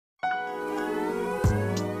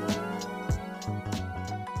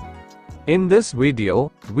In this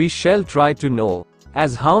video, we shall try to know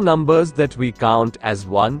as how numbers that we count as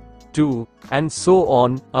 1, 2, and so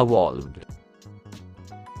on evolved.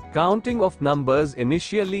 Counting of numbers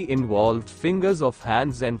initially involved fingers of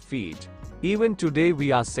hands and feet. Even today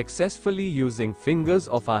we are successfully using fingers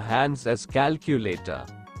of our hands as calculator,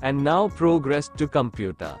 and now progressed to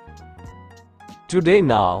computer. Today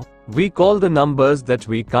now, we call the numbers that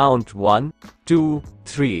we count 1, 2,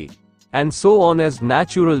 3, and so on as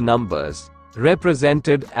natural numbers,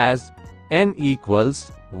 represented as n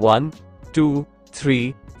equals 1, 2,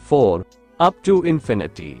 3, 4, up to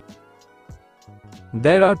infinity.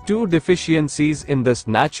 There are two deficiencies in this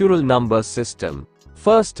natural number system.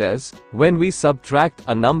 First is, when we subtract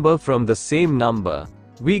a number from the same number,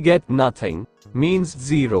 we get nothing, means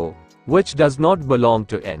 0, which does not belong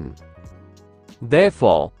to n.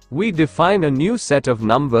 Therefore, we define a new set of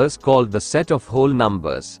numbers called the set of whole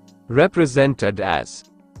numbers, represented as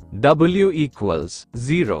w equals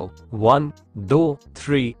 0, 1, 2,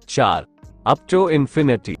 3, 4, up to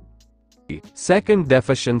infinity. Second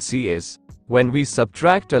deficiency is, when we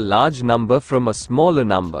subtract a large number from a smaller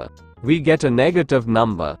number, we get a negative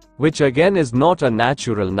number, which again is not a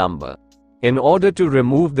natural number. In order to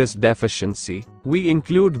remove this deficiency, we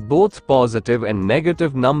include both positive and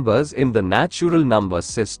negative numbers in the natural number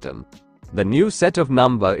system. The new set of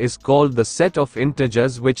number is called the set of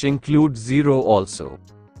integers, which include 0 also.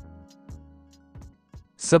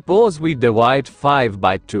 Suppose we divide 5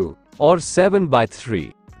 by 2, or 7 by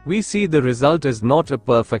 3. We see the result is not a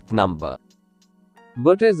perfect number,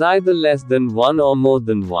 but is either less than 1 or more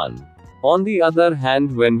than 1. On the other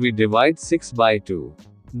hand, when we divide 6 by 2,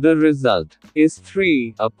 the result is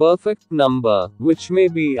 3, a perfect number, which may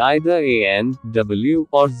be either a, n, w,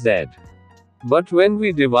 or z. But when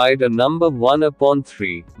we divide a number 1 upon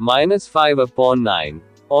 3, minus 5 upon 9,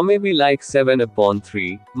 or maybe like 7 upon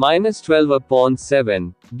 3, minus 12 upon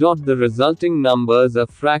 7, the resulting numbers are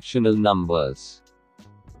fractional numbers,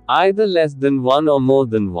 either less than 1 or more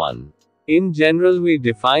than 1. In general, we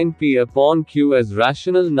define p upon q as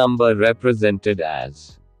rational number, represented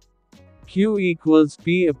as q equals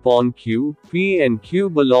p upon q. P and q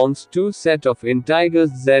belongs to set of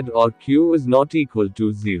integers z, or q is not equal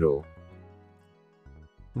to 0.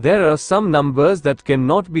 There are some numbers that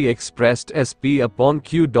cannot be expressed as p upon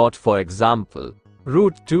q. For example,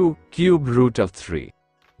 root 2, cube root of 3.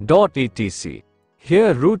 etc.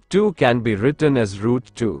 Here root 2 can be written as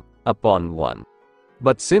root 2 upon 1.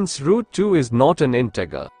 But since root 2 is not an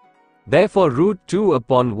integer, therefore root 2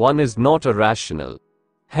 upon 1 is not a rational,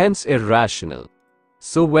 hence irrational.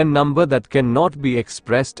 So when number that cannot be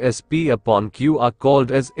expressed as p upon q are called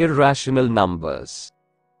as irrational numbers.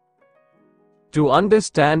 To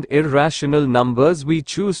understand irrational numbers, we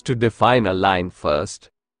choose to define a line first.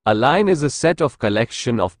 A line is a set of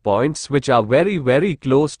collection of points which are very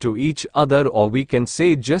close to each other, or we can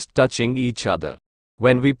say just touching each other.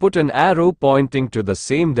 When we put an arrow pointing to the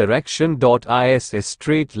same direction, is a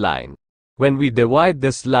straight line. When we divide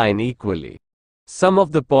this line equally, sum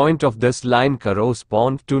of the point of this line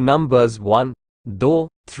correspond to numbers 1, 2,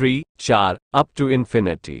 3, 4, up to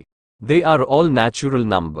infinity. They are all natural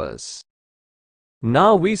numbers.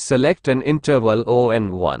 Now we select an interval O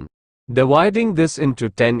and 1, dividing this into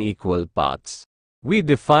 10 equal parts. We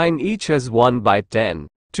define each as 1 by 10,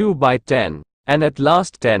 2 by 10, and at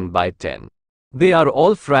last 10 by 10. They are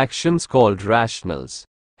all fractions called rationals.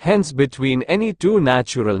 Hence between any two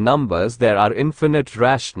natural numbers there are infinite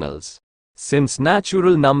rationals. Since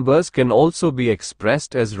natural numbers can also be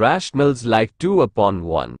expressed as rationals like 2 upon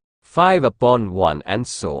 1, 5 upon 1, and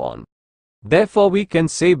so on. Therefore we can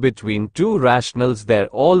say between two rationals there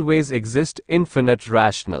always exist infinite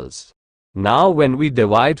rationals. Now when we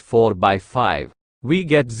divide 4 by 5, we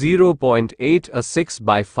get 0.8, a 6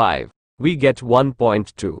 by 5, we get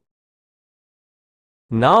 1.2.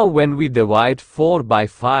 Now when we divide 4 by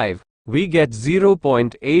 5, we get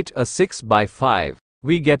 0.8, a 6 by 5,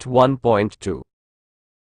 we get 1.2.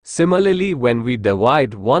 Similarly, when we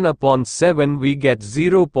divide 1 upon 7, we get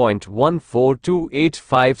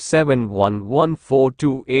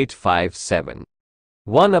 0.1428571142857.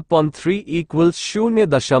 1 upon 3 equals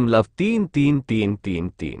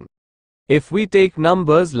 0.333333. If we take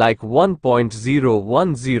numbers like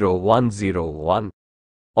 1.010101,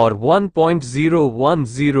 or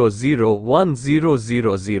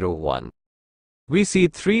 1.0100100001, we see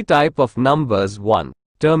three types of numbers: 1.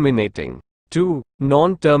 Terminating, 2.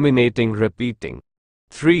 Non-terminating repeating,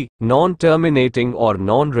 3. Non-terminating or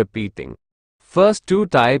non-repeating. First two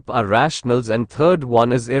types are rationals and third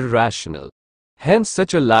one is irrational. Hence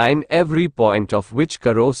such a line every point of which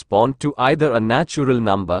correspond to either a natural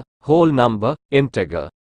number, whole number, integer,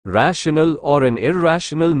 rational or an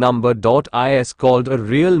irrational number. I is called a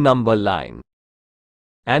real number line.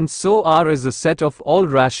 And so R is a set of all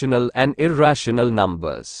rational and irrational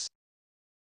numbers.